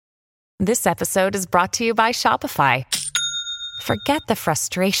This episode is brought to you by Shopify. Forget the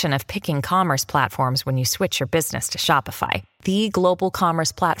frustration of picking commerce platforms when you switch your business to Shopify, the global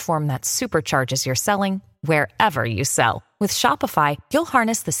commerce platform that supercharges your selling wherever you sell. With Shopify, you'll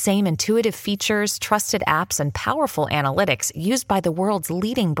harness the same intuitive features, trusted apps, and powerful analytics used by the world's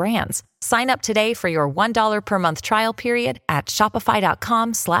leading brands. Sign up today for your $1 per month trial period at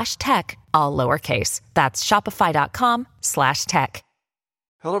shopify.com/tech, all lowercase. That's shopify.com/tech.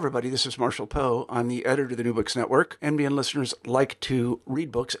 Hello, everybody. This is Marshall Poe. I'm the editor of the New Books Network. NBN listeners like to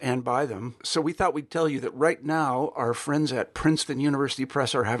read books and buy them. So we thought we'd tell you that right now, our friends at Princeton University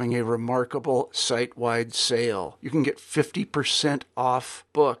Press are having a remarkable site-wide sale. You can get 50% off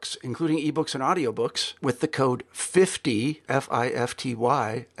books, including ebooks and audiobooks, with the code 50,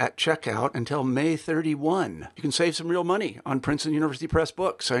 F-I-F-T-Y, at checkout until May 31. You can save some real money on Princeton University Press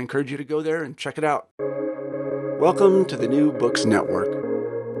books. I encourage you to go there and check it out. Welcome to the New Books Network.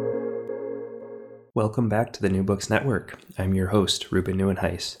 Welcome back to the New Books Network. I'm your host, Ruben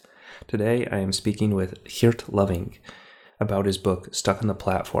Nieuwenhuis. Today I am speaking with Geert Lovink about his book, Stuck on the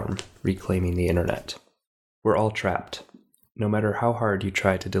Platform, Reclaiming the Internet. We're all trapped. No matter how hard you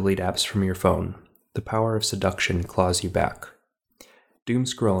try to delete apps from your phone, the power of seduction claws you back. Doom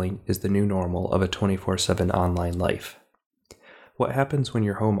scrolling is the new normal of a 24/7 online life. What happens when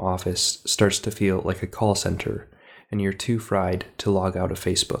your home office starts to feel like a call center and you're too fried to log out of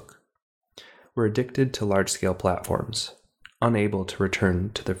Facebook? We're addicted to large-scale platforms, unable to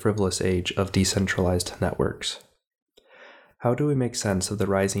return to the frivolous age of decentralized networks. How do we make sense of the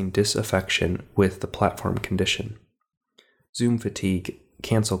rising disaffection with the platform condition? Zoom fatigue,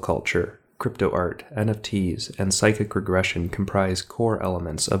 cancel culture, crypto art, NFTs, and psychic regression comprise core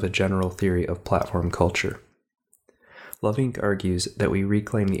elements of a general theory of platform culture. Lovink argues that we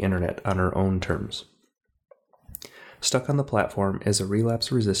reclaim the internet on our own terms. Stuck on the Platform is a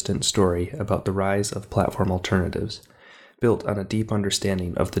relapse-resistant story about the rise of platform alternatives, built on a deep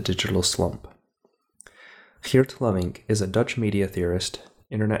understanding of the digital slump. Geert Lovink is a Dutch media theorist,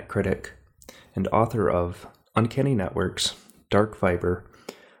 internet critic, and author of Uncanny Networks, Dark Fiber,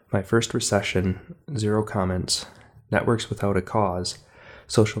 My First Recession, Zero Comments, Networks Without a Cause,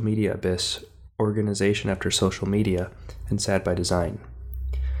 Social Media Abyss, Organization After Social Media, and Sad by Design.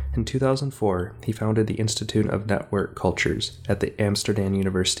 In 2004, he founded the Institute of Network Cultures at the Amsterdam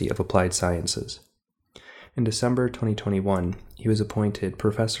University of Applied Sciences. In December 2021, he was appointed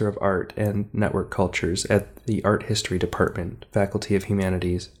Professor of Art and Network Cultures at the Art History Department, Faculty of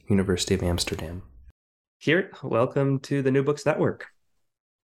Humanities, University of Amsterdam. Geert, welcome to the New Books Network.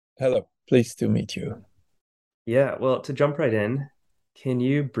 Hello, pleased to meet you. Yeah, well, to jump right in, can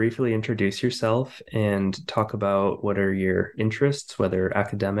you briefly introduce yourself and talk about what are your interests, whether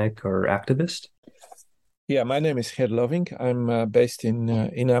academic or activist? Yeah, my name is Geert Lovink. I'm based in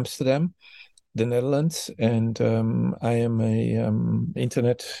Amsterdam, the Netherlands, and I am a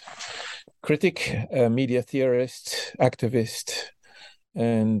internet critic, media theorist, activist,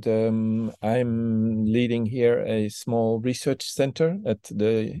 and I'm leading here a small research center at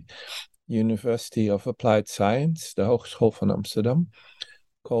the University of Applied Science, the Hogeschool van Amsterdam,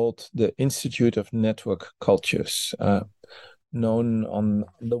 called the Institute of Network Cultures, known on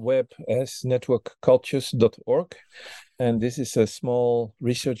the web as networkcultures.org. And this is a small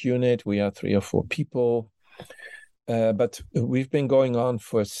research unit. We are 3 or 4 people, but we've been going on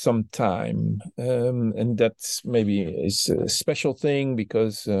for some time. And that's maybe is a special thing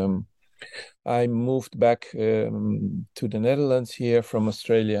because I moved back to the Netherlands here from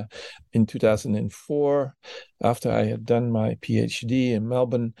Australia in 2004 after I had done my PhD in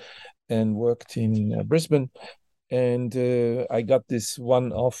Melbourne and worked in Brisbane. And I got this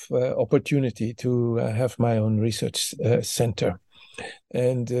one-off opportunity to have my own research center.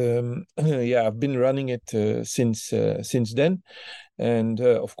 And yeah, I've been running it since then. And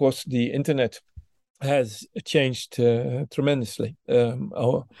of course, the internet has changed tremendously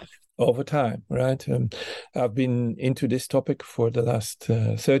over time, right? I've been into this topic for the last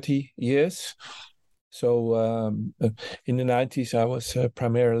 30 years. So in the 90s, I was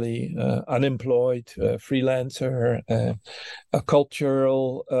primarily unemployed, freelancer, a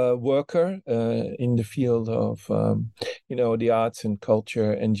cultural worker in the field of, the arts and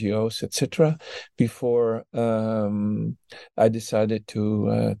culture, NGOs, etc. Before I decided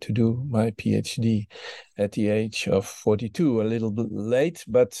to do my PhD at the age of 42, a little bit late,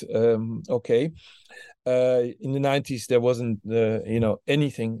 but okay. In the 90s, there wasn't,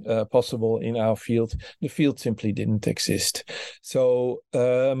 anything possible in our field. The field simply didn't exist. So,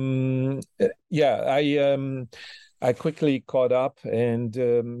 I quickly caught up and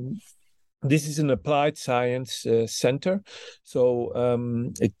this is an applied science center, so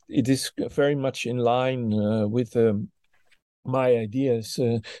it is very much in line with my ideas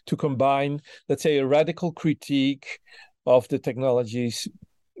to combine, let's say, a radical critique of the technologies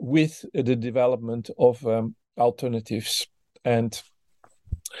with the development of alternatives and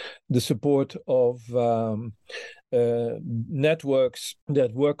the support of networks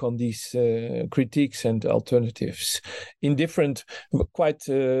that work on these critiques and alternatives in different, quite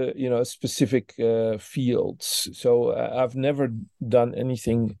specific fields. So I've never done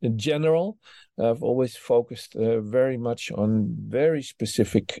anything general. I've always focused very much on very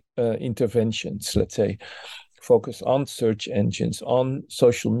specific interventions, let's say. Focus on search engines, on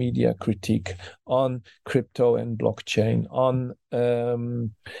social media critique, on crypto and blockchain, on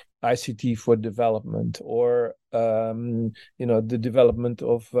ICT for development, or the development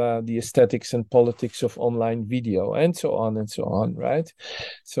of the aesthetics and politics of online video, and so on, right?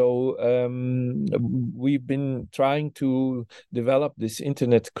 So we've been trying to develop this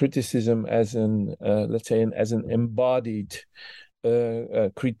internet criticism as an, let's say, as an embodied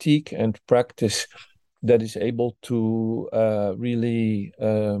critique and practice that is able to really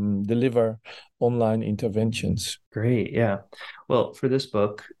deliver online interventions. Great, yeah. Well, for this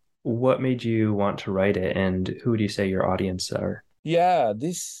book, what made you want to write it, and who do you say your audience are? Yeah,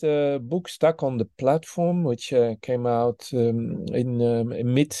 this book, Stuck on the Platform, which came out in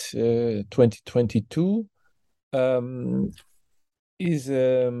mid 2022, is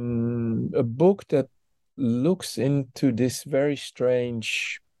a book that looks into this very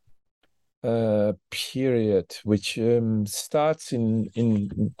strange period, which starts in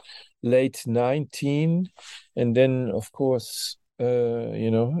late 19, and then, of course,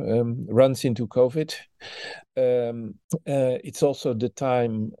 runs into COVID. It's also the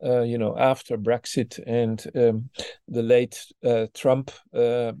time, after Brexit and the late Trump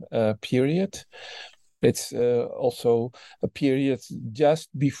period. It's also a period just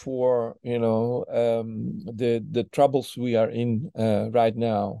before, the troubles we are in right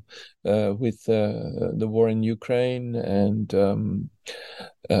now with the war in Ukraine and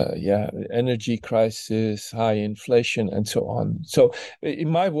energy crisis, high inflation, and so on. So in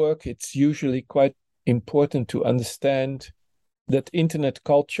my work, it's usually quite important to understand that internet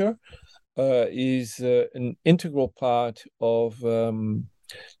culture is an integral part of,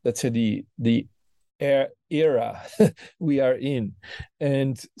 let's say, the era we are in.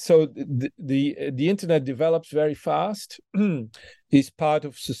 And so the internet develops very fast, is part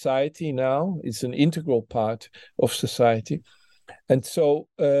of society now, it's an integral part of society. And so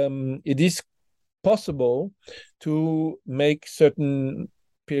it is possible to make certain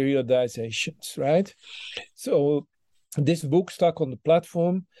periodizations, right? So this book, Stuck on the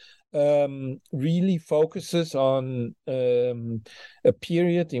Platform, really focuses on a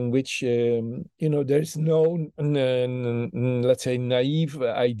period in which there's no let's say naive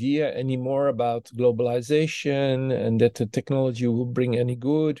idea anymore about globalization and that the technology will bring any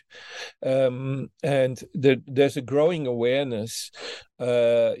good, and there's a growing awareness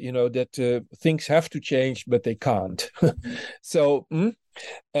that things have to change but they can't. So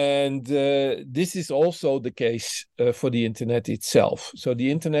and this is also the case for the internet itself. So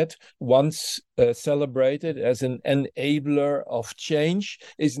the internet, once celebrated as an enabler of change,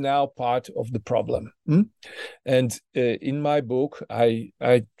 is now part of the problem. And in my book, I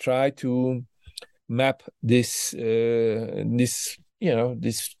try to map this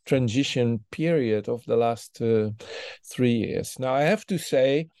this transition period of the last 3 years. Now, I have to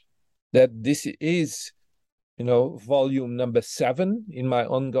say that this is volume number 7 in my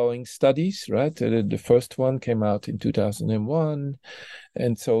ongoing studies, right? The first one came out in 2001.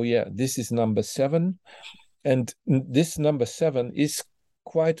 And so, this is number 7. And this number 7 is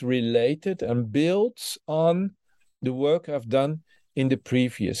quite related and builds on the work I've done in the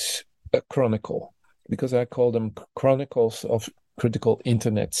previous chronicle, because I call them chronicles of critical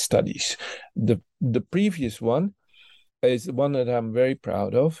internet studies. The previous one is one that I'm very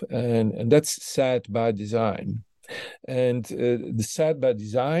proud of, and that's Sad by Design. And the Sad by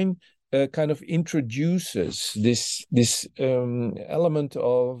Design kind of introduces this element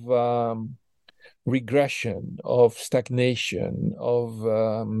of regression, of stagnation,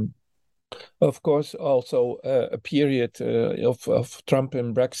 of course, also a period of Trump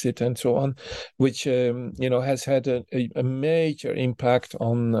and Brexit and so on, which has had a major impact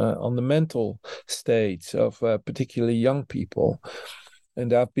on the mental states of particularly young people.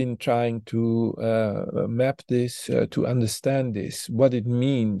 And I've been trying to map this, to understand this, what it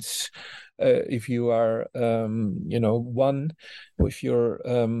means if you are one, if your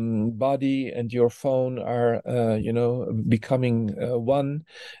body and your phone are becoming one,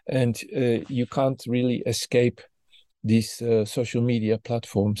 and you can't really escape these social media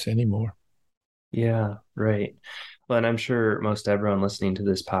platforms anymore. Yeah, right. Well, and I'm sure most everyone listening to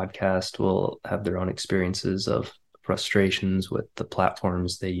this podcast will have their own experiences of frustrations with the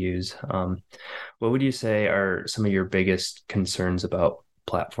platforms they use. What would you say are some of your biggest concerns about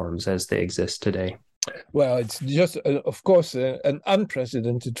platforms as they exist today? Well, it's just, of course, an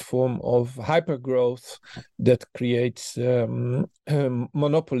unprecedented form of hypergrowth that creates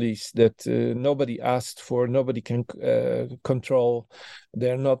monopolies that nobody asked for, nobody can control.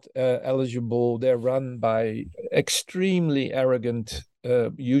 They're not eligible. They're run by extremely arrogant,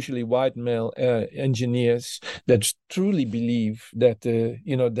 usually white male engineers that truly believe that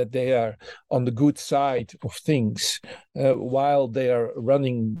that they are on the good side of things, while they are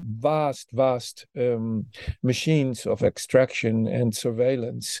running vast machines of extraction and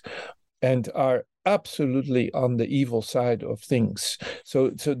surveillance, and are absolutely on the evil side of things.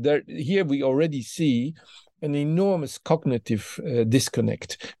 So there, here we already see an enormous cognitive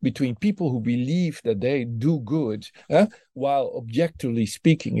disconnect between people who believe that they do good, while objectively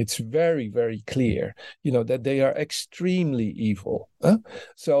speaking, it's very, very clear, that they are extremely evil.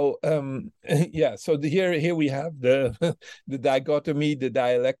 So yeah, so here we have the the dichotomy, the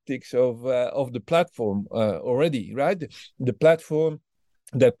dialectics of the platform already, right? The platform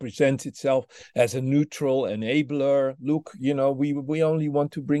that presents itself as a neutral enabler. Look, we only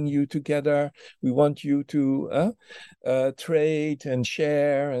want to bring you together. We want you to trade and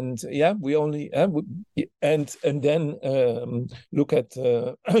share, and we only and then look at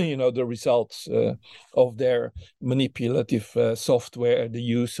the results of their manipulative software, the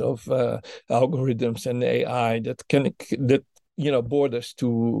use of algorithms and AI that borders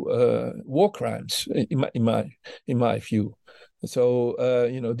to war crimes in my view. So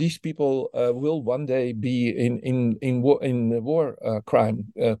these people will one day be in war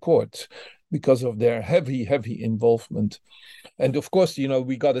crime courts because of their heavy involvement. And of course,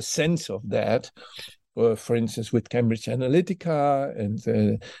 we got a sense of that. For instance, with Cambridge Analytica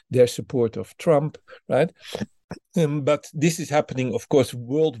and their support of Trump, right? But this is happening, of course,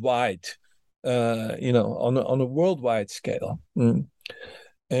 worldwide. On a worldwide scale.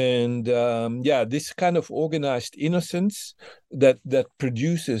 And this kind of organized innocence that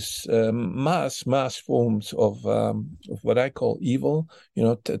produces mass forms of what I call evil,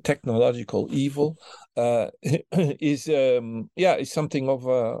 technological evil, is something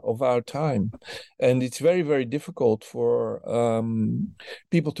of our time, and it's very, very difficult for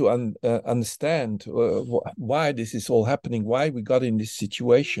people to understand why this is all happening, why we got in this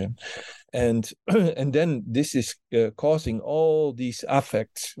situation. And then this is causing all these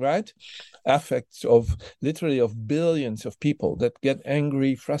affects, right? Affects of literally of billions of people that get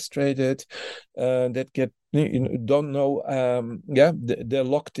angry, frustrated, that get don't know. They're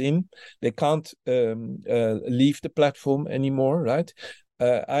locked in. They can't leave the platform anymore, right?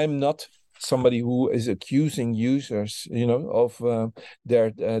 I'm not somebody who is accusing users, of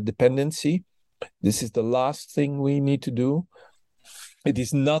their dependency. This is the last thing we need to do. It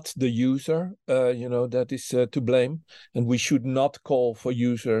is not the user, that is to blame, and we should not call for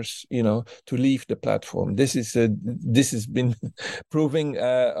users, to leave the platform. This has been proving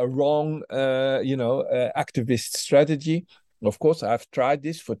a wrong, activist strategy. Of course, I've tried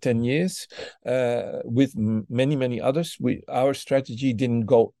this for 10 years with many others. Our strategy didn't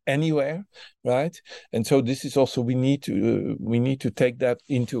go anywhere, right? And so this is also we need to take that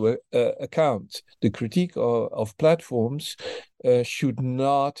into account. The critique of platforms should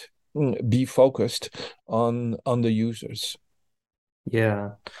not be focused on the users.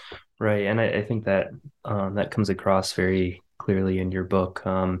 Yeah, right. And I think that that comes across very clearly in your book.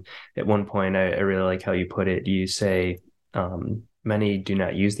 At one point, I really like how you put it. You say, many do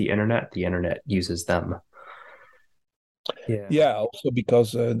not use the internet uses them. Yeah, also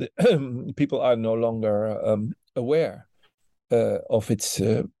because people are no longer aware of its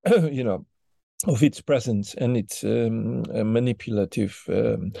of its presence and its manipulative.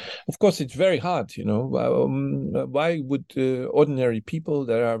 Of course, it's very hard. Why would ordinary people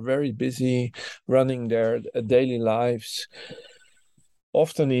that are very busy running their daily lives,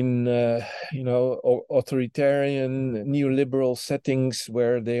 often in authoritarian neoliberal settings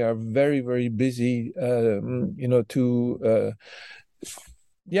where they are very, very busy, to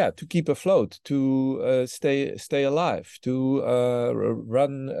to keep afloat, to stay alive, to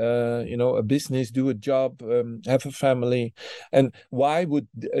run a business, do a job, have a family. And why would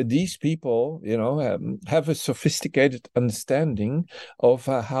these people have a sophisticated understanding of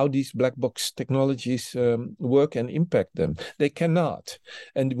how these black box technologies work and impact them? They cannot,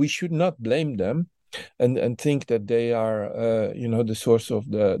 and we should not blame them and think that they are the source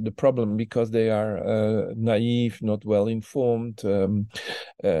of the problem because they are naive, not well informed,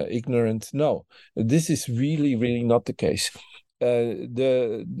 ignorant. No, this is really not the case.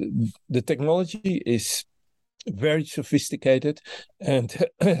 The technology is very sophisticated and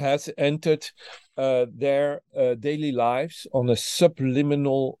has entered their daily lives on a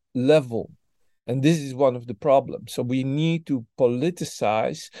subliminal level. And this is one of the problems. So we need to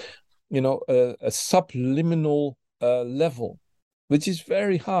politicize a subliminal level, which is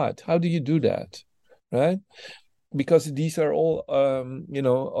very hard. How do you do that, right? Because these are all,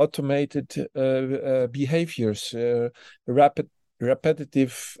 automated behaviors,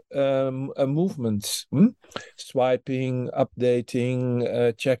 repetitive movements, swiping,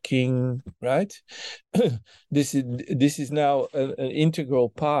 updating, checking, right? This is now an integral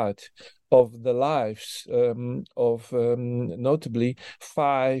part of the lives of notably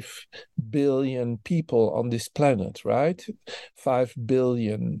 5 billion people on this planet, right? 5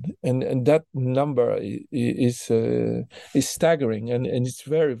 billion, and that number is staggering, and it's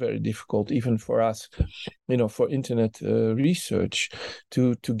very difficult even for us, for internet research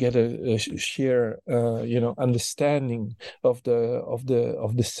to get a sheer understanding of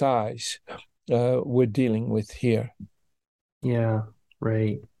the size we're dealing with here. Yeah,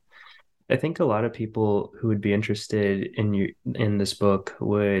 right. I think a lot of people who would be interested in this book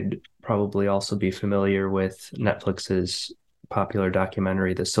would probably also be familiar with Netflix's popular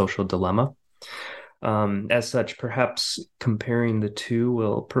documentary, The Social Dilemma. As such, perhaps comparing the two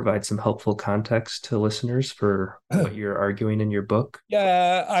will provide some helpful context to listeners for what you're arguing in your book.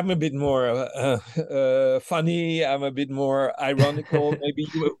 Yeah, I'm a bit more funny. I'm a bit more ironical. Maybe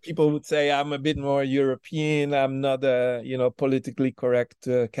people would say I'm a bit more European. I'm not a politically correct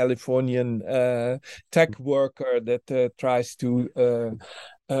Californian tech worker that tries to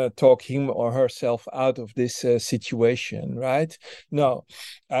talk him or herself out of this situation, right? No,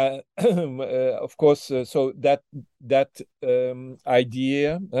 of course. So that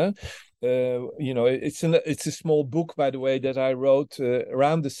idea. It's a small book, by the way, that I wrote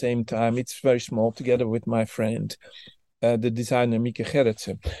around the same time. It's very small, together with my friend, the designer Mieke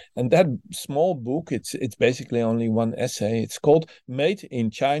Gerritsen. And that small book, it's basically only one essay. It's called Made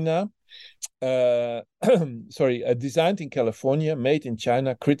in China. Designed in California, made in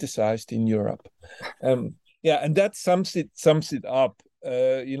China, criticized in Europe. And that sums it up,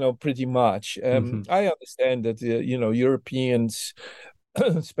 pretty much. I understand that Europeans,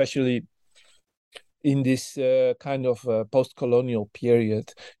 especially in this kind of post-colonial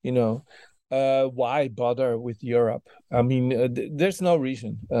period, why bother with Europe? I mean, there's no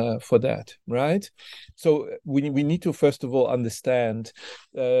reason for that, right? So we need to first of all understand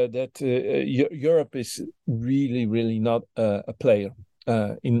that Europe is really not a player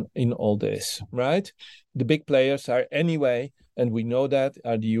in all this, right? The big players are anyway, and we know that,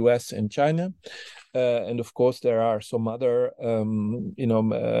 are the US and China. And of course, there are some other,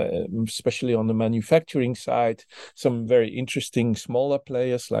 especially on the manufacturing side, some very interesting smaller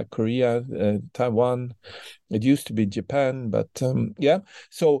players like Korea, Taiwan. It used to be Japan, but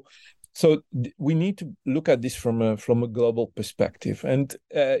So we need to look at this from a global perspective. And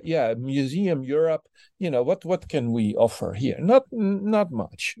Museum Europe, what can we offer here? Not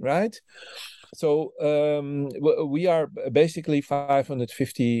much, right? So we are basically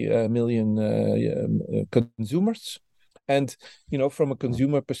 550 million consumers. And, from a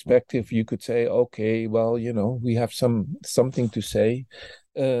consumer perspective, you could say, okay, well, we have something to say.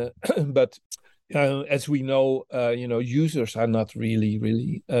 But as we know, users are not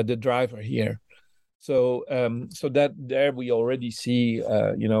really the driver here. So that there we already see,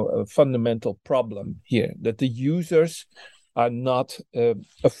 a fundamental problem here, that the users are not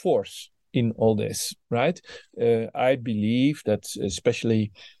a force in all this, right? I believe that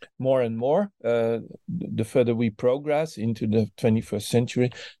especially more and more, the further we progress into the 21st century,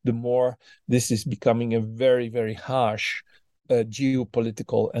 the more this is becoming a very harsh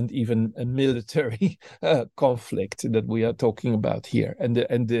geopolitical and even a military conflict that we are talking about here, and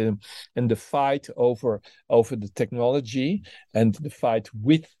the fight over the technology and the fight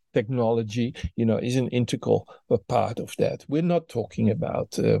with technology, is an integral part of that. We're not talking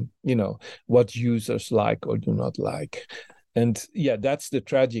about, what users like or do not like. And yeah, that's the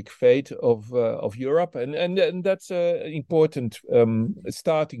tragic fate of Europe, and that's an important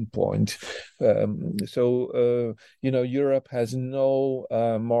starting point. Europe has no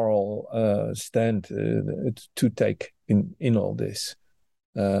moral stand to take in all this.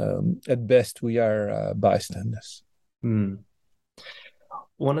 At best, we are bystanders.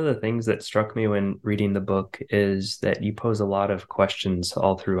 One of the things that struck me when reading the book is that you pose a lot of questions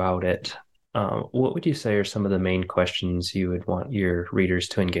all throughout it. What would you say are some of the main questions you would want your readers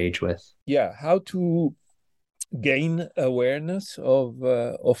to engage with? Yeah, how to gain awareness of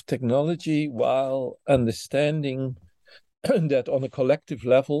technology while understanding that on a collective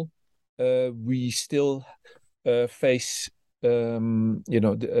level we still face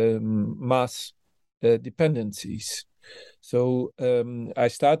mass dependencies. So I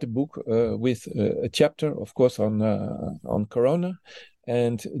start the book with a chapter, of course, on Corona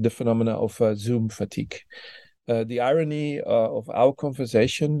and the phenomena of Zoom fatigue. The irony of our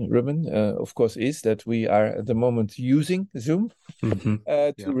conversation, Ruben, of course, is that we are at the moment using Zoom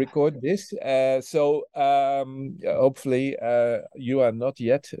to record this. So hopefully you are not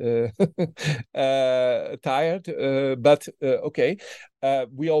yet tired, but okay.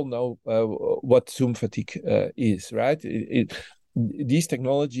 We all know what Zoom fatigue is, right? These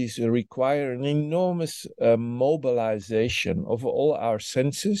technologies require an enormous mobilization of all our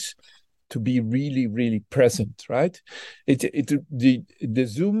senses to be really, really present, right? The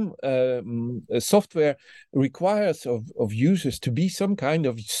Zoom software requires of users to be some kind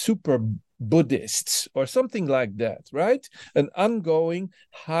of super Buddhists or something like that, right? An ongoing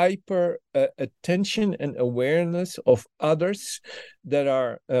hyper attention and awareness of others that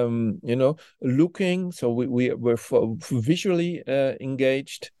are, looking. So we're visually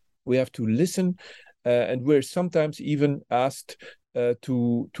engaged. We have to listen, and we're sometimes even asked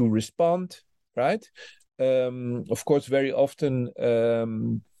to respond, right? Of course, very often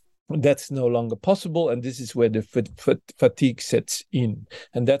that's no longer possible, and this is where the fatigue sets in,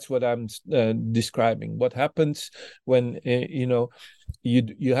 and that's what I'm describing. What happens when you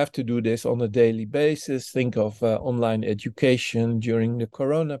have to do this on a daily basis? Think of online education during the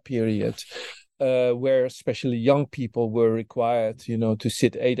Corona period. Where especially young people were required, to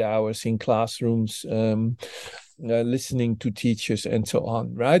sit 8 hours in classrooms, listening to teachers and so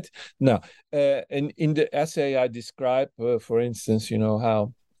on, right? Now, and in the essay I describe, for instance,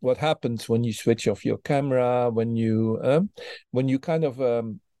 what happens when you switch off your camera, when you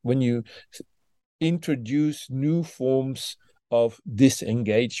introduce new forms of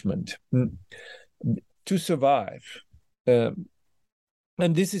disengagement to survive.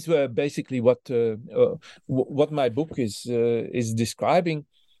 And this is basically what my book is describing,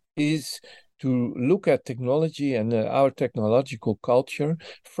 is to look at technology and our technological culture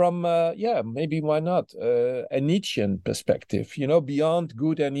from, maybe why not, a Nietzschean perspective, beyond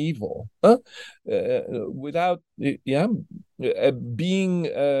good and evil, without, being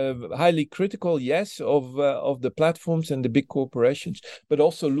highly critical, yes, of the platforms and the big corporations, but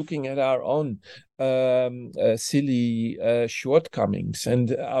also looking at our own silly shortcomings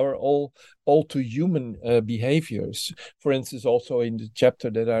and our all too human behaviors. For instance, also in the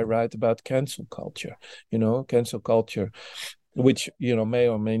chapter that I write about cancel culture, which may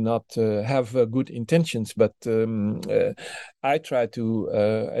or may not have good intentions, but I try to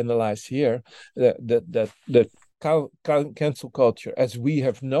analyze here that cancel culture, as we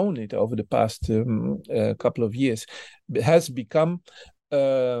have known it over the past couple of years, has become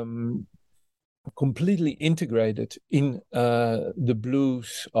completely integrated in the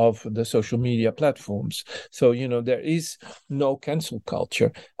blues of the social media platforms. So, there is no cancel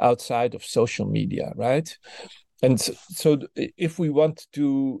culture outside of social media, right? And so if we want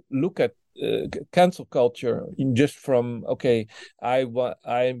to look at cancel culture just from, okay, I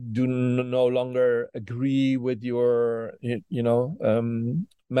do no longer agree with your,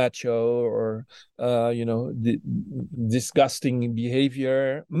 macho or, disgusting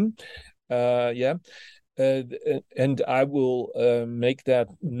behavior. And I will make that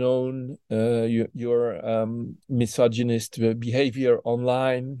known, your misogynist behavior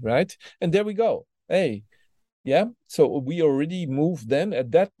online, right? And there we go. Hey, yeah. So we already moved then.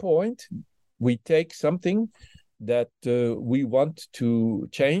 At that point, we take something that we want to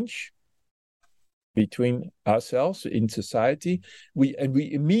change between ourselves in society. We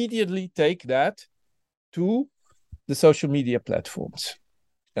immediately take that to the social media platforms.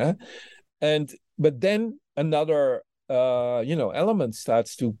 But then another element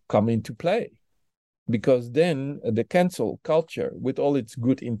starts to come into play, because then the cancel culture, with all its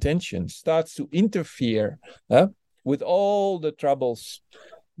good intentions, starts to interfere with all the troubles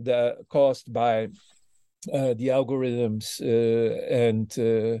caused by the algorithms and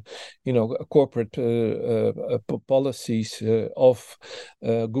corporate policies of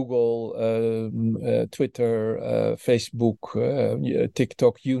Google, Twitter, Facebook,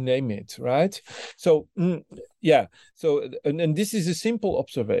 TikTok, you name it, right? So yeah. So and this is a simple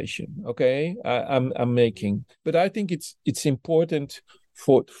observation, okay? I'm making, but I think it's important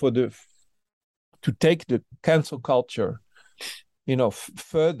to take the cancel culture,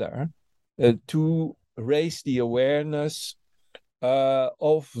 further to raise the awareness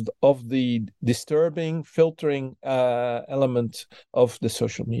of the disturbing filtering element of the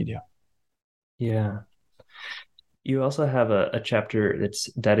social media. Yeah. You also have a chapter that's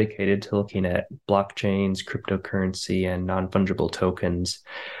dedicated to looking at blockchains, cryptocurrency, and non-fungible tokens.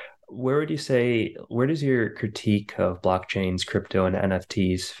 Where does your critique of blockchains, crypto, and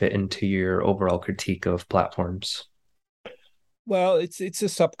NFTs fit into your overall critique of platforms? Well, it's a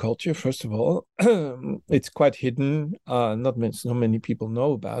subculture, first of all. It's quite hidden. Not many people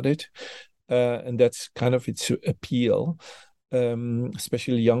know about it. And that's kind of its appeal.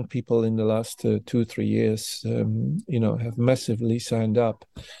 Especially young people in the last 2-3 years, have massively signed up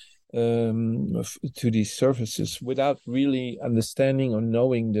to these services without really understanding or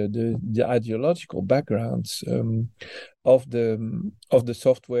knowing the ideological backgrounds of the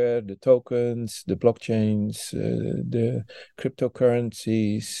software, the tokens, the blockchains, the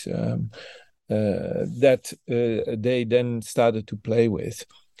cryptocurrencies that they then started to play with.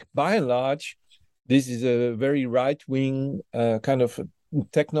 By and large, this is a very right-wing kind of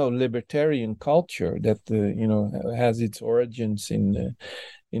techno-libertarian culture that has its origins in the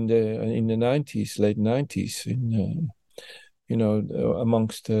 90s, late 90s,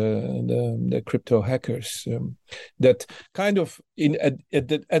 amongst the crypto hackers that kind of at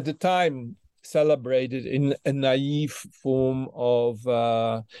the time celebrated in a naive form of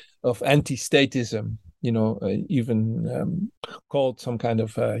anti-statism, even called some kind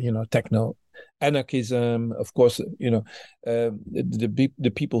of techno anarchism. Of course,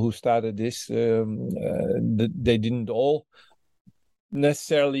 the people who started this, they didn't all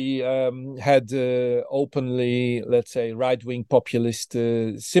necessarily had openly, let's say, right-wing populist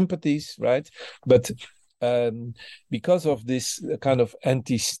sympathies, right? But because of this kind of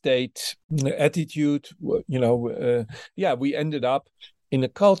anti-state attitude, we ended up in a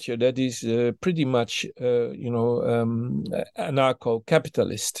culture that is pretty much,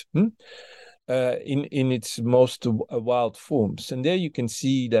 anarcho-capitalist. In its most wild forms. And there you can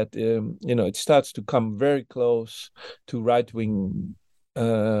see that, it starts to come very close to right-wing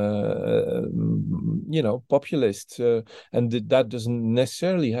populists. And that doesn't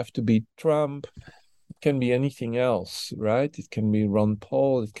necessarily have to be Trump. It can be anything else, right? It can be Ron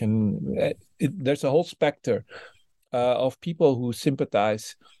Paul. There's a whole specter of people who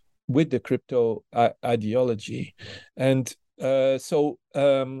sympathize with the crypto ideology. And I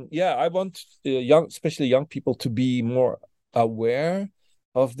want especially young people to be more aware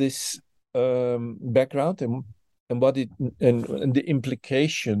of this background and what and the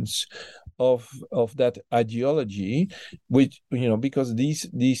implications of that ideology, which because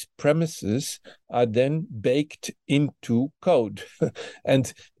these premises are then baked into code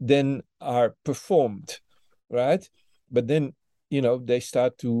and then are performed, right? But then they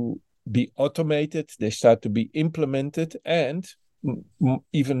start to be automated, they start to be implemented, and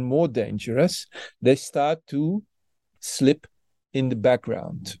even more dangerous, they start to slip in the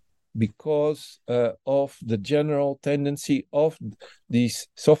background because of the general tendency of these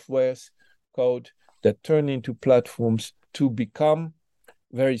softwares code that turn into platforms to become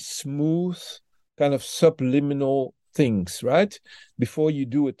very smooth, kind of subliminal things, right? Before you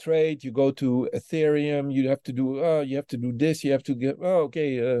do a trade, you go to Ethereum, you have to do this, you have to get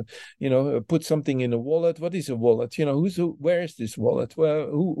put something in a wallet. What is a wallet? Where is this wallet? Well,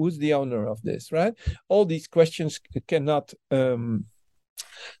 who's the owner of this, right? All these questions cannot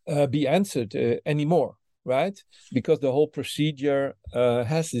be answered anymore, right? Because the whole procedure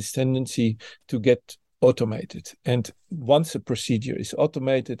has this tendency to get automated. And once a procedure is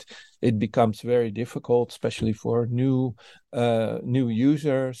automated, it becomes very difficult, especially for new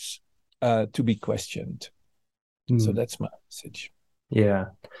users, to be questioned. So that's my message. Yeah.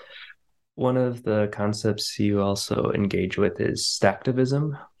 One of the concepts you also engage with is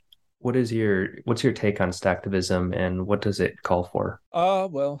stacktivism. What's your take on stacktivism, and what does it call for?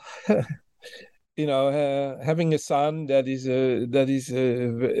 Well, having a son that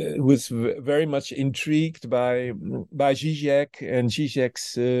was very much intrigued by Zizek and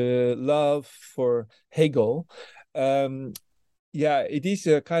Zizek's love for Hegel, Yeah, it is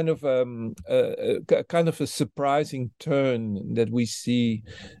a kind of a surprising turn that we see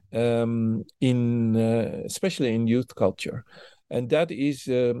in especially in youth culture, and that is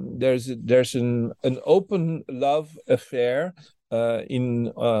there's an open love affair in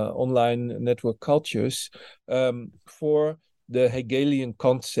online network cultures for the Hegelian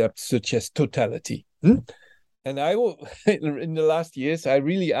concepts such as totality. And I will, in the last years, I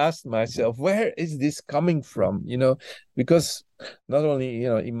really asked myself, where is this coming from? Because not only,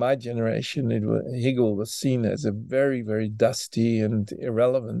 in my generation, Hegel was seen as a very, very dusty and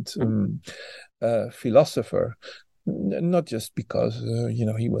irrelevant philosopher, not just because,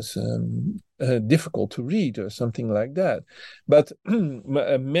 he was difficult to read or something like that, but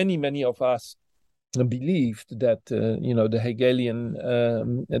many, many of us believed that the Hegelian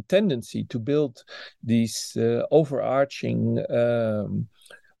tendency to build these overarching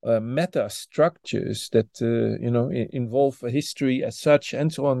meta structures that involve a history as such,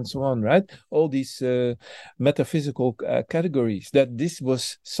 and so on, right? All these metaphysical categories, that this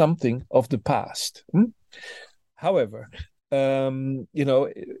was something of the past. However,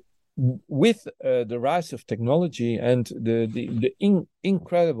 with the rise of technology and the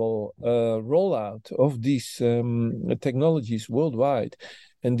incredible rollout of these technologies worldwide,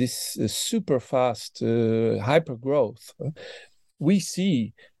 and this super fast hyper growth, we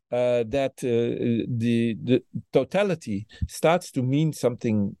see that the totality starts to mean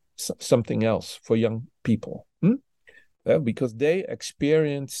something else for young people, because they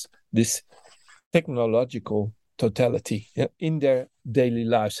experience this technological totality in their daily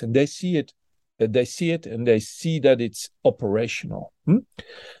lives, and they see it and they see that it's operational.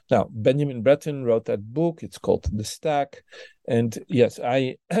 Now, Benjamin Brereton wrote that book. It's called The Stack, and yes,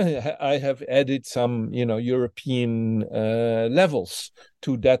 I I have added some European levels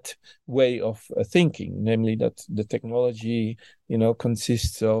to that way of thinking, namely that the technology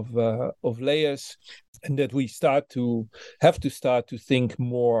consists of layers, and that we have to start to think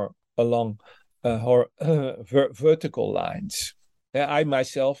more along vertical lines. I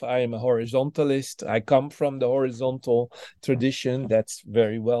myself, I am a horizontalist. I come from the horizontal tradition that's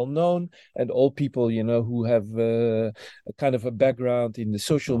very well known, and all people who have a kind of a background in the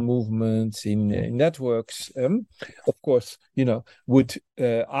social movements, in networks, of course, would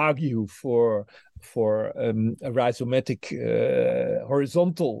argue for a rhizomatic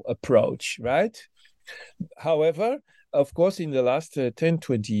horizontal approach, right? However, of course, in the last 10,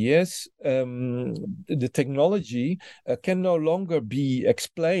 20 years, the technology can no longer be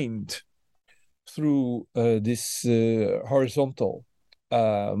explained through this horizontal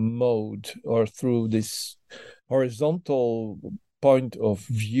mode, or through this horizontal point of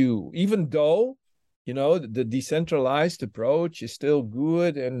view, even though the decentralized approach is still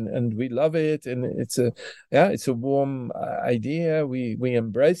good, and we love it, and it's a warm idea. We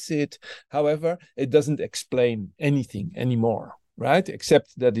embrace it. However, it doesn't explain anything anymore, right?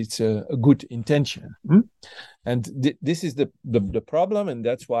 Except that it's a good intention. And this is the problem, and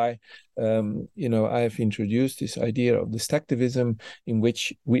that's why I have introduced this idea of the stacktivism, in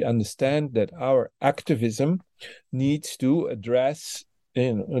which we understand that our activism needs to address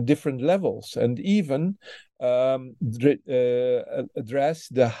different levels, and even address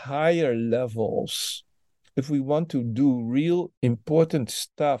the higher levels. If we want to do real important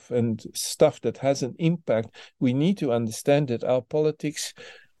stuff, and stuff that has an impact, we need to understand that our politics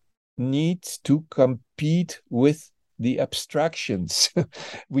needs to compete with the abstractions.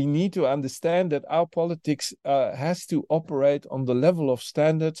 We need to understand that our politics has to operate on the level of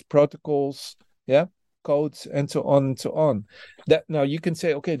standards, protocols, codes, and so on and so on. That now you can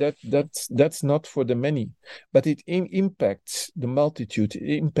say, okay, that's not for the many, but it impacts the multitude.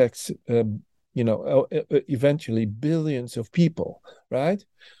 It impacts eventually billions of people, right?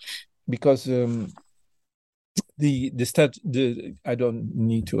 Because I don't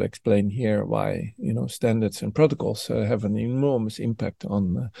need to explain here why standards and protocols have an enormous impact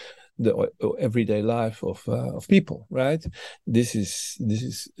on the everyday life of people, right? This is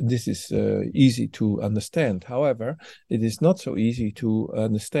easy to understand. However, it is not so easy to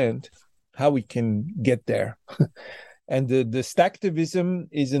understand how we can get there. And the stacktivism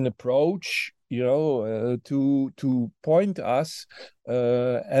is an approach, to point us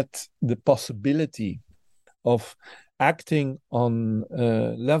at the possibility of acting on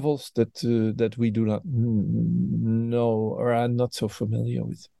levels that we do not know or are not so familiar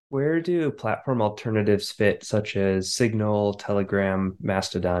with. Where do platform alternatives fit, such as Signal, Telegram,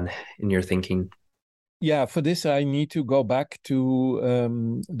 Mastodon, in your thinking? Yeah, for this I need to go back to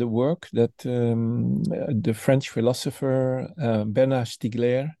the work that the French philosopher Bernard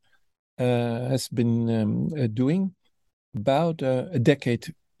Stiegler has been doing. about a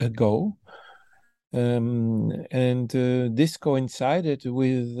decade ago. And this coincided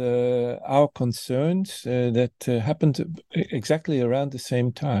with our concerns that happened exactly around the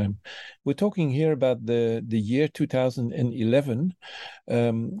same time. We're talking here about the year 2011,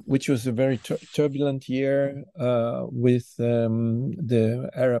 which was a very turbulent year with the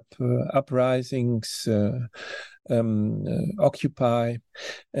Arab uprisings, Occupy,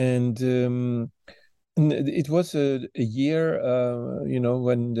 and it was a year,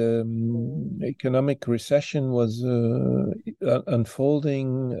 when the economic recession was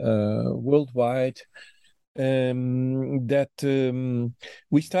unfolding worldwide. That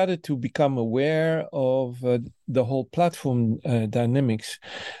we started to become aware of the whole platform dynamics,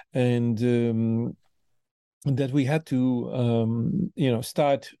 and that we had to,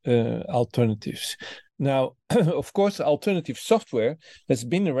 start alternatives. Now, of course, alternative software has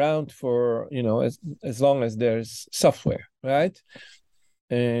been around for, as long as there's software, right?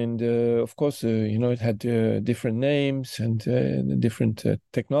 And of course, it had different names and different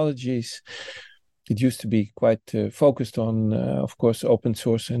technologies. It used to be quite focused on, of course, open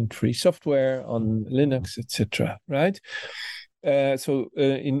source and free software on Linux, etc. Right? So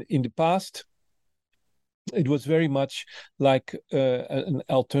in the past, it was very much like an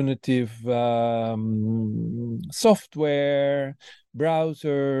alternative software,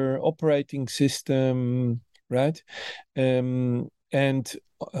 browser, operating system, right? And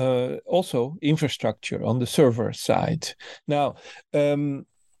also infrastructure on the server side. Now, around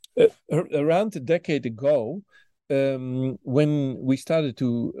a decade ago, when we started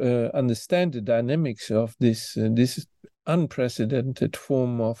to understand the dynamics of this unprecedented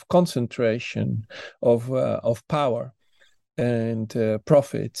form of concentration of power and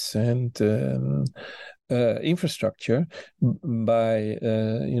profits and infrastructure by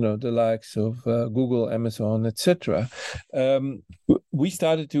the likes of Google, Amazon, etc. We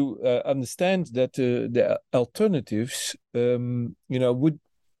started to understand that the alternatives,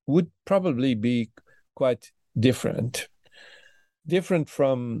 would probably be quite different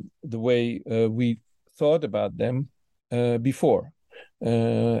from the way we thought about them before,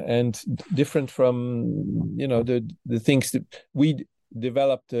 and different from the things that we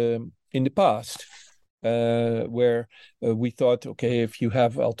developed in the past, where we thought, okay, if you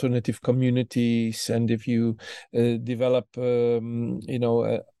have alternative communities and if you develop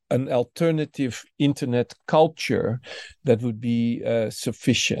an alternative internet culture, that would be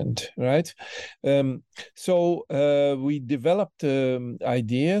sufficient, right? So we developed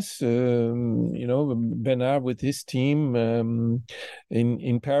ideas. Bernard with his team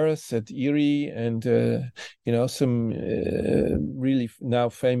in Paris at IRI, and some really now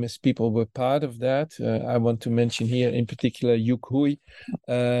famous people were part of that. I want to mention here in particular Yuk Hui,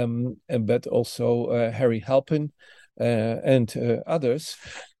 but also Harry Halpin. And others,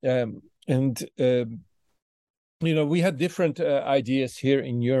 we had different ideas here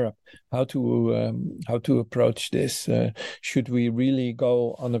in Europe how to approach this. Should we really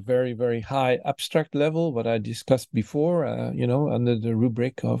go on a very, very high abstract level, what I discussed before, under the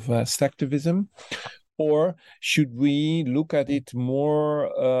rubric of stacktivism? Or should we look at it more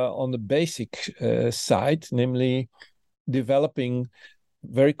on the basic side, namely developing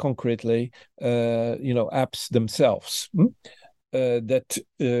very concretely, apps themselves that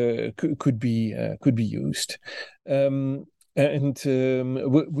could be used. We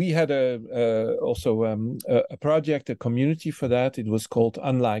had also a project, a community for that. It was called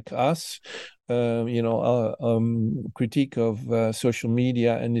Unlike Us, critique of social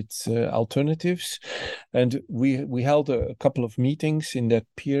media and its alternatives. And we held a couple of meetings in that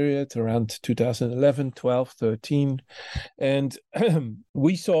period around 2011, 12, 13. And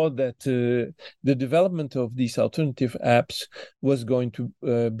we saw that the development of these alternative apps was going to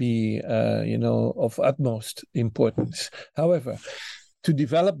be, of utmost importance. However, to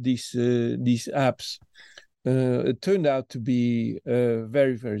develop these apps, it turned out to be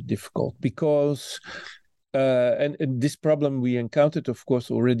very, very difficult because, and this problem we encountered, of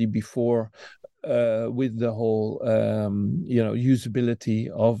course, already before with the whole, usability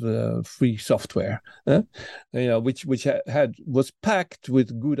of the free software, which was packed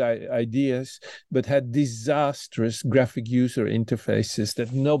with good ideas, but had disastrous graphic user interfaces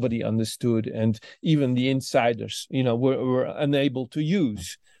that nobody understood, and even the insiders, were unable to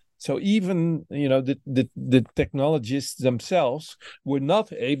use. So even the technologists themselves were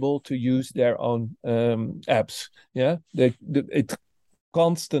not able to use their own apps. Yeah, it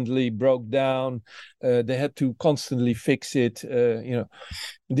constantly broke down. They had to constantly fix it.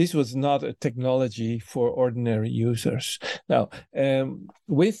 This was not a technology for ordinary users. Now,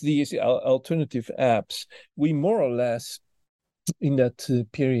 with these alternative apps, we more or less in that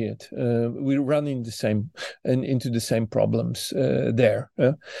period we run into the same problems there,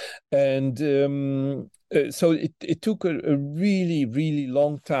 and so it took a really, really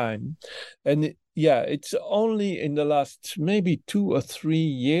long time, and it's only in the last maybe 2 or 3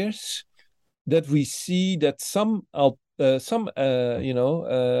 years that we see that some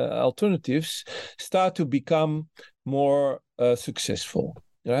alternatives start to become more successful,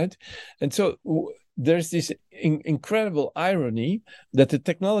 right? And so there's this incredible irony that the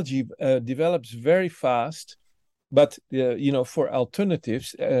technology develops very fast, but for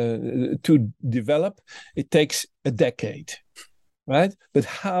alternatives to develop, it takes a decade, right? But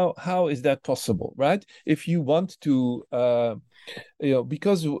how is that possible, right? If you want to,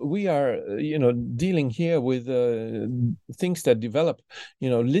 because we are, dealing here with things that develop,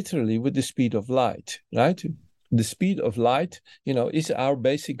 literally with the speed of light, right? The speed of light, is our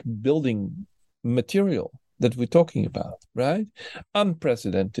basic building material that we're talking about, right?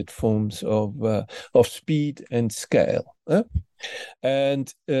 Unprecedented forms of speed and scale.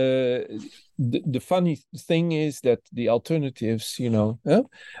 And the funny thing is that the alternatives,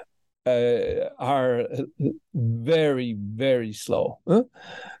 are very, very slow,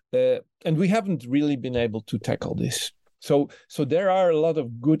 and we haven't really been able to tackle this. So there are a lot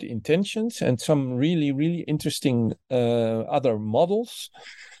of good intentions and some really, really interesting other models,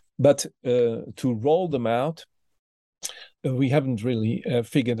 but to roll them out, we haven't really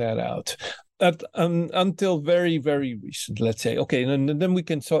figured that out. Until very, very recent, let's say. Okay, and then we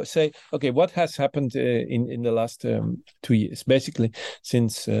can say, okay, what has happened in the last 2 years, basically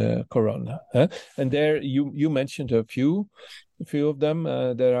since Corona? And there you mentioned a few of them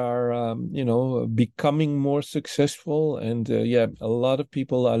that are, becoming more successful, and a lot of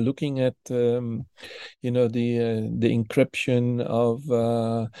people are looking at, the encryption of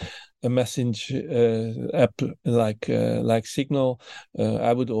a message app like Signal.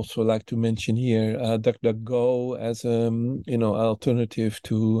 I would also like to mention here DuckDuckGo as alternative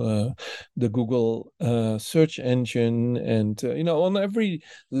to the Google search engine, and on every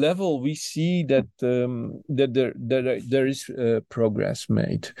level we see that that there is progress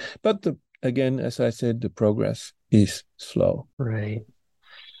made, but again, as I said, the progress is slow. Right.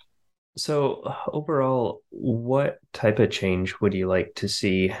 So overall, what type of change would you like to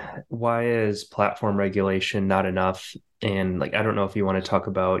see? Why is platform regulation not enough? And I don't know if you want to talk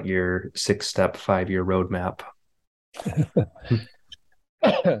about your 6-step 5-year roadmap.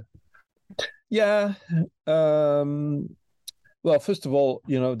 Yeah. Well, first of all,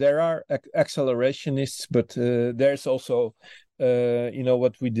 there are accelerationists, but there's also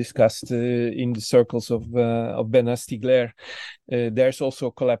what we discussed in the circles of Bernard Stiegler. There's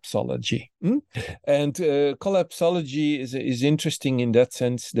also collapsology, and collapsology is interesting in that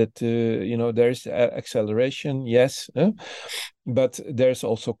sense that there's acceleration, yes, but there's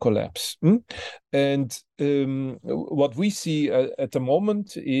also collapse. And what we see at the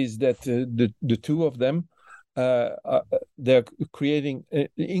moment is that the two of them, they're creating an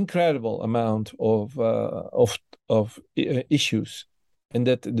incredible amount of issues, and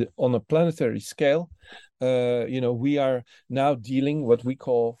that on a planetary scale, we are now dealing what we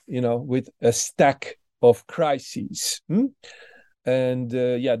call, with a stack of crises. And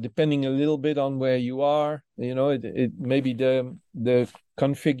depending a little bit on where you are, it maybe the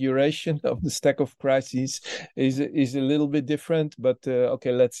configuration of the stack of crises is a little bit different, but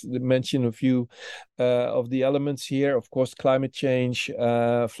okay, let's mention a few of the elements here. Of course, climate change,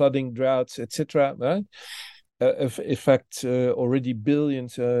 flooding, droughts, etc., right? Affect already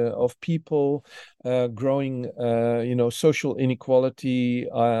billions of people, growing social inequality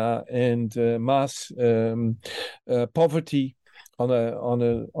and mass poverty on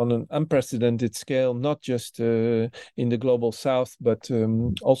an unprecedented scale, not just in the global south, but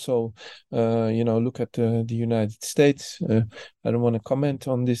also look at the United States. I don't want to comment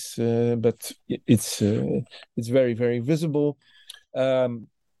on this, but it's very, very visible.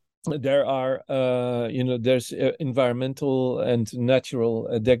 There are there's environmental and natural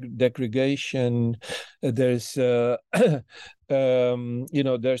degradation. There's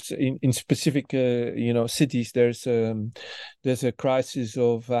there's in specific cities, there's a crisis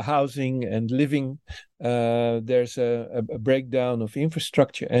of housing and living. There's a breakdown of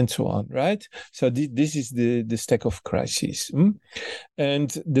infrastructure and so on, right? So this is the stack of crises. And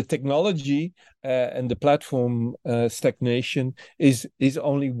the technology and the platform stagnation is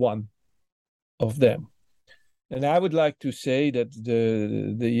only one of them. And I would like to say that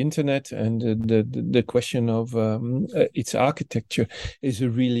the internet and the question of its architecture is a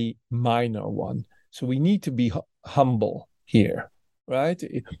really minor one. So we need to be humble here, right?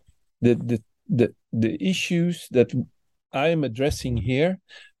 The issues that I am addressing here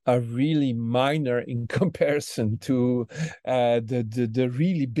are really minor in comparison to the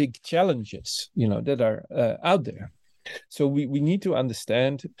really big challenges, that are out there. So we need to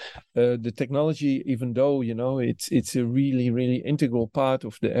understand the technology, even though it's a really really integral part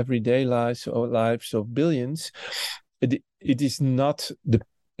of the everyday lives of billions. It is not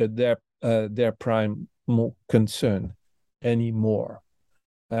their prime concern anymore,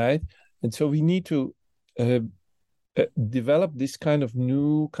 right? And so we need to develop this kind of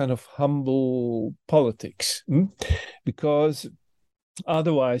new kind of humble politics, because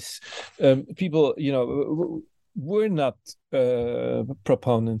otherwise people, we're not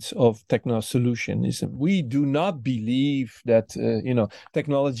proponents of techno-solutionism. We do not believe that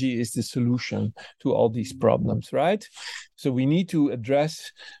technology is the solution to all these problems, right? So we need to address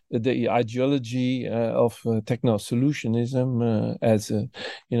the ideology of techno-solutionism as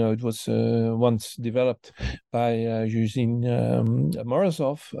it was once developed by Eugene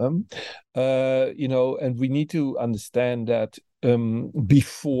Morozov, and we need to understand that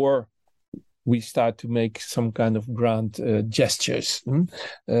before we start to make some kind of grand gestures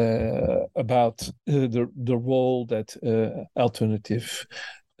about the role that alternative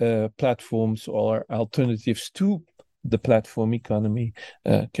platforms or alternatives to the platform economy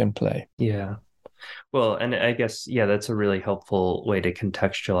can play. Yeah. Well, and I guess, that's a really helpful way to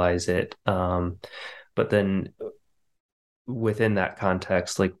contextualize it. But then within that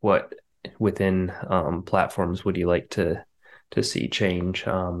context, like what within platforms would you like to see change?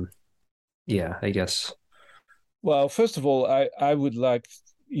 I guess. Well, first of all, I would like,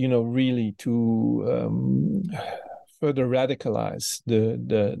 really to further radicalize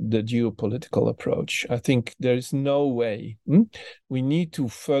the geopolitical approach. I think there is no way. We need to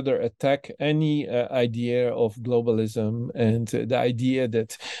further attack any idea of globalism and the idea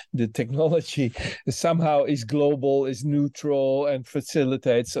that the technology somehow is global, is neutral, and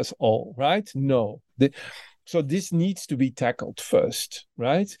facilitates us all, right? No. So this needs to be tackled first,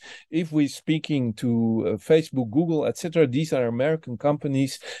 right? If we're speaking to Facebook, Google, etc., these are American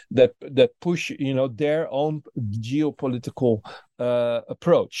companies that push, their own geopolitical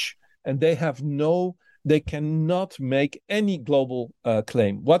approach, and they cannot make any global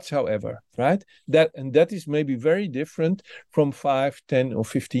claim whatsoever, right? That is maybe very different from 5, 10, or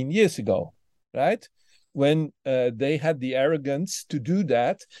 15 years ago, right? When they had the arrogance to do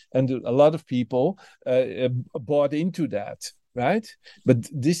that, and a lot of people bought into that, right? But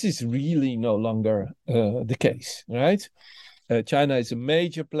this is really no longer the case, right? China is a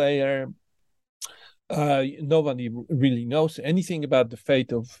major player. Nobody really knows anything about the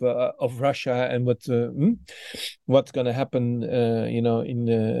fate of Russia and what's going to happen, in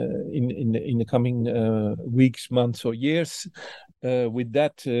the coming weeks, months, or years. With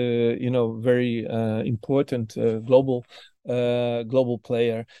that, very important global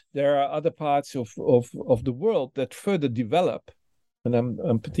player. There are other parts of the world that further develop, and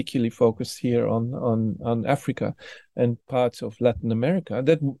I'm particularly focused here on Africa and parts of Latin America,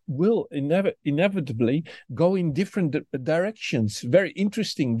 that will inevitably go in different directions, very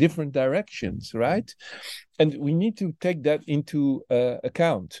interesting different directions, right? And we need to take that into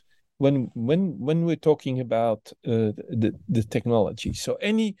account when we're talking about the technology. So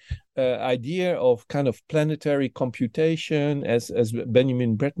any idea of kind of planetary computation, as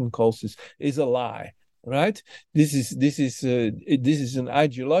Benjamin Brereton calls this, is a lie. Right? This is an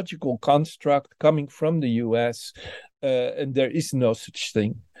ideological construct coming from the US, and there is no such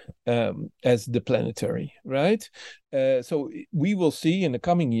thing as the planetary, right? So we will see in the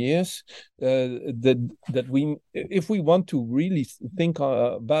coming years that if we want to really think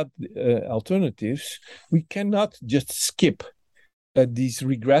about alternatives, we cannot just skip these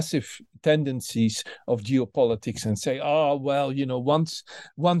regressive tendencies of geopolitics and say, oh well,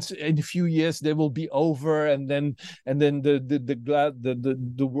 once in a few years they will be over, and then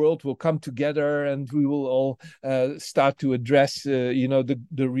the world will come together, and we will all start to address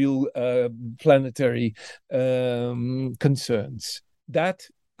the real planetary concerns. That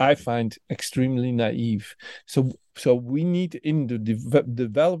I find extremely naive. So we need, in the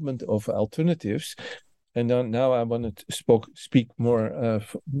development of alternatives. And now I want to speak more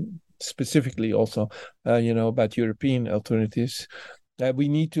specifically also, about European alternatives. We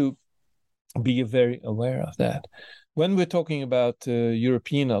need to be very aware of that. When we're talking about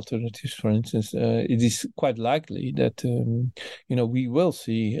European alternatives, for instance, it is quite likely that we will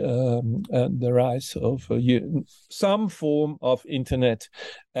see the rise of some form of internet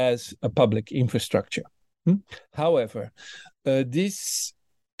as a public infrastructure. However, this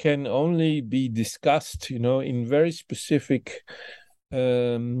can only be discussed, in very specific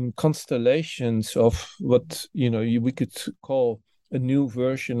constellations of what we could call a new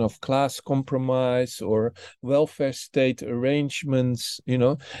version of class compromise or welfare state arrangements,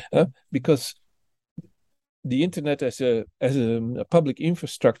 because the internet as a public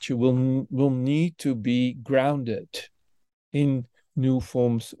infrastructure will need to be grounded in new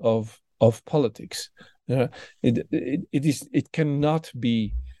forms of politics. It cannot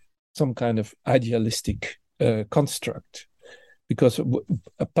be some kind of idealistic construct, because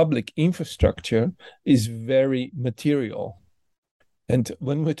a public infrastructure is very material. And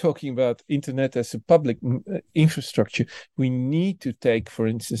when we're talking about internet as a public infrastructure, we need to take, for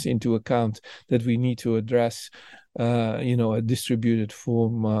instance, into account that we need to address, a distributed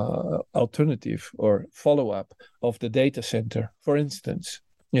form alternative or follow-up of the data center, for instance.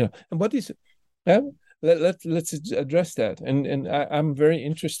 And what is let's address that. And I'm very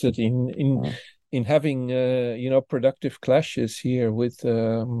interested in having productive clashes here with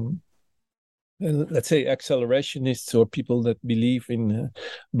let's say accelerationists or people that believe in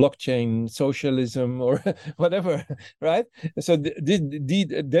blockchain socialism or whatever, right? So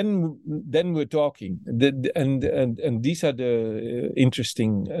then we're talking, and these are the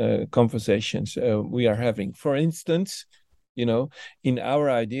interesting conversations we are having. For instance, in our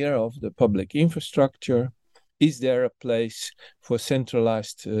idea of the public infrastructure, is there a place for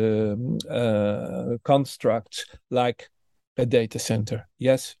centralized constructs like a data center?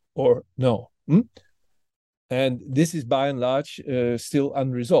 Yes or no? And this is by and large still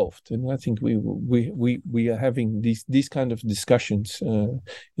unresolved, and I think we are having these kind of discussions,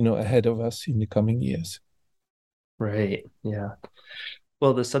 ahead of us in the coming years. Right. Yeah.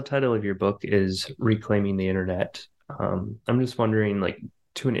 Well, the subtitle of your book is Reclaiming the Internet. I'm just wondering, like,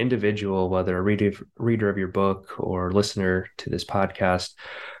 to an individual, whether a reader of your book or listener to this podcast,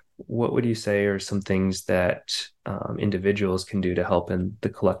 what would you say are some things that individuals can do to help in the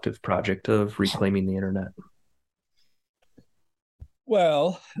collective project of reclaiming the internet?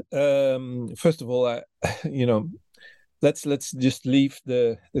 Well, first of all, let's just leave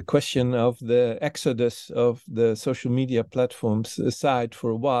the question of the exodus of the social media platforms aside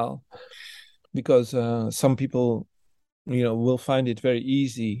for a while, because some people will find it very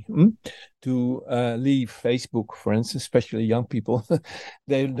easy to leave Facebook, for instance, especially young people.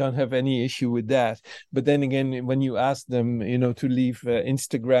 They don't have any issue with that. But then again, when you ask them, to leave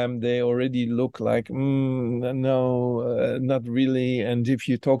Instagram, they already look like, no, not really. And if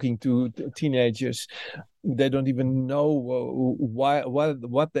you're talking to teenagers, they don't even know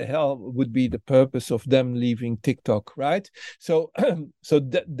what the hell would be the purpose of them leaving TikTok, right? So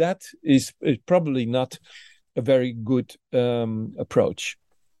that is probably not a very good approach.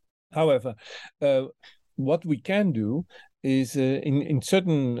 However, what we can do is in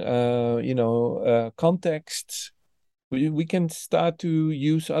certain contexts, we can start to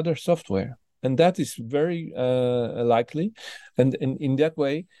use other software, and that is very likely. And in that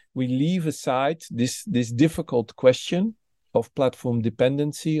way, we leave aside this difficult question of platform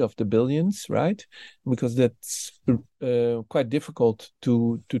dependency of the billions, right? Because that's quite difficult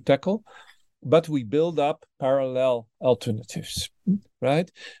to tackle. But we build up parallel alternatives,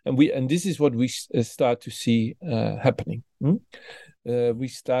 right? And this is what we start to see happening. We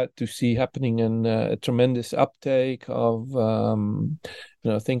start to see happening in a tremendous uptake of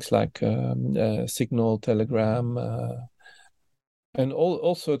things like Signal, Telegram, and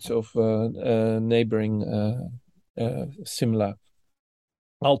all sorts of neighboring similar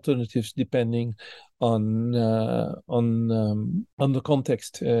alternatives, depending on the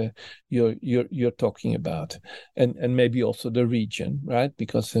context you're talking about, and maybe also the region, right?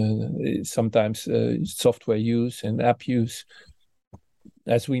 Because sometimes software use and app use,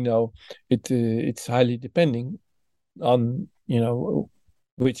 as we know, it's highly depending on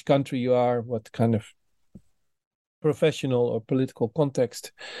which country you are, what kind of professional or political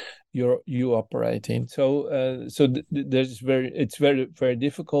context you operate in. So it's very, very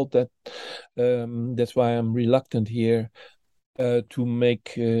difficult. That's why I'm reluctant here to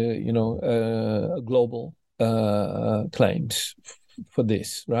make global claims for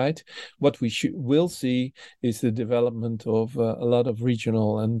this, right? What we will see is the development of a lot of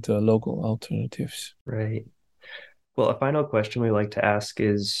regional and local alternatives. Right. Well, a final question we like to ask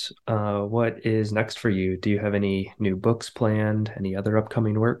is, what is next for you? Do you have any new books planned? Any other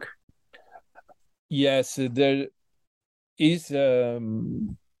upcoming work? Yes, is a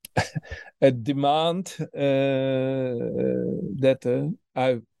demand that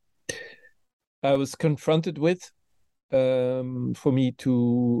I was confronted with, for me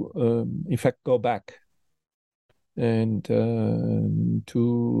to, in fact, go back and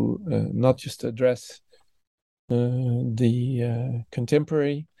to not just address the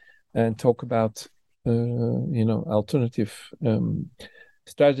contemporary and talk about alternative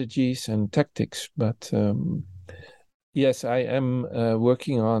strategies and tactics, but yes, I am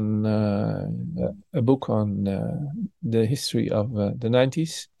working on a book on the history of the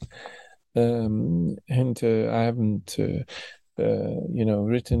 90s, and I haven't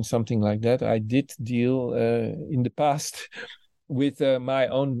written something like that. I did deal in the past with my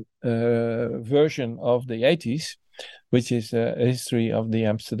own version of the 80s, which is a history of the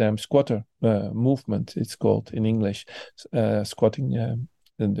Amsterdam squatter movement. It's called in English, squatting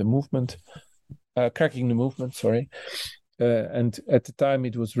the movement, cracking the movement, sorry. And at the time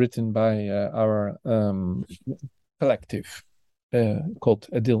it was written by our collective called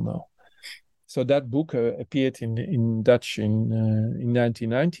Adilno. So that book appeared in Dutch in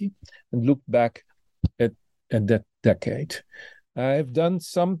 1990 and looked back at that decade. I've done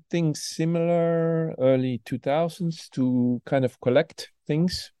something similar early 2000s to kind of collect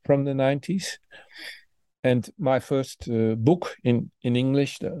things from the 90s. And my first book in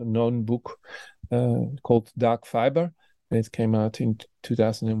English, the known book called Dark Fiber, it came out in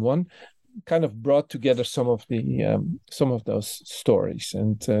 2001, kind of brought together some of those stories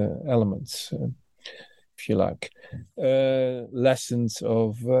and elements, if you like, lessons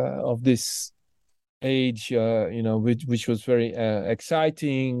of this age, which was very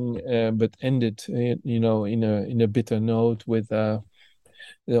exciting, but ended, in a bitter note with,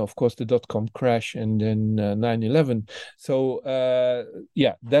 of course, the .com crash and then 9/11. So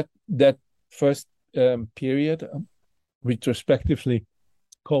that first period, retrospectively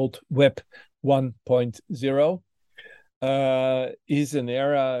called Web 1.0, is an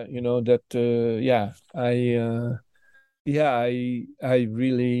era, that I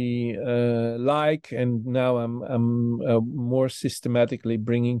really like, and now I'm more systematically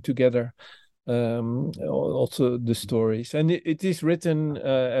bringing together also the stories, and it is written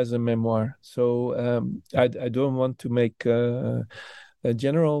as a memoir. So I don't want to make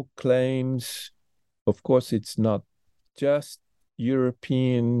general claims. Of course, it's not just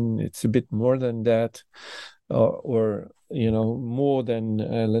European, it's a bit more than that, or more than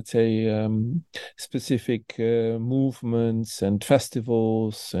let's say specific movements and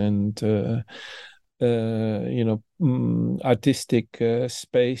festivals and artistic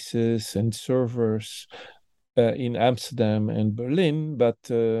spaces and servers in Amsterdam and Berlin, but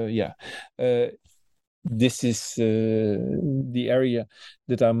this is the area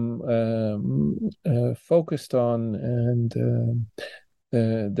that I'm focused on, and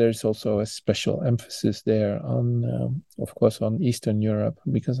there's also a special emphasis there on, of course, on Eastern Europe,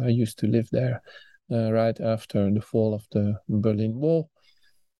 because I used to live there right after the fall of the Berlin Wall.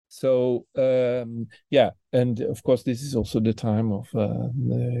 So and of course, this is also the time of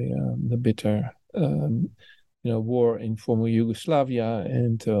the bitter war in former Yugoslavia,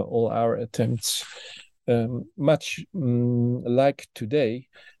 and all our attempts, much like today,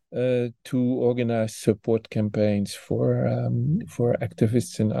 to organize support campaigns for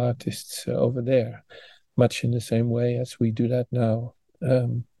activists and artists over there, much in the same way as we do that now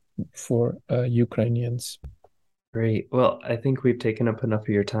for Ukrainians. Great. Well, I think we've taken up enough of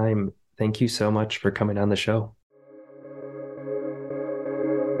your time. Thank you so much for coming on the show.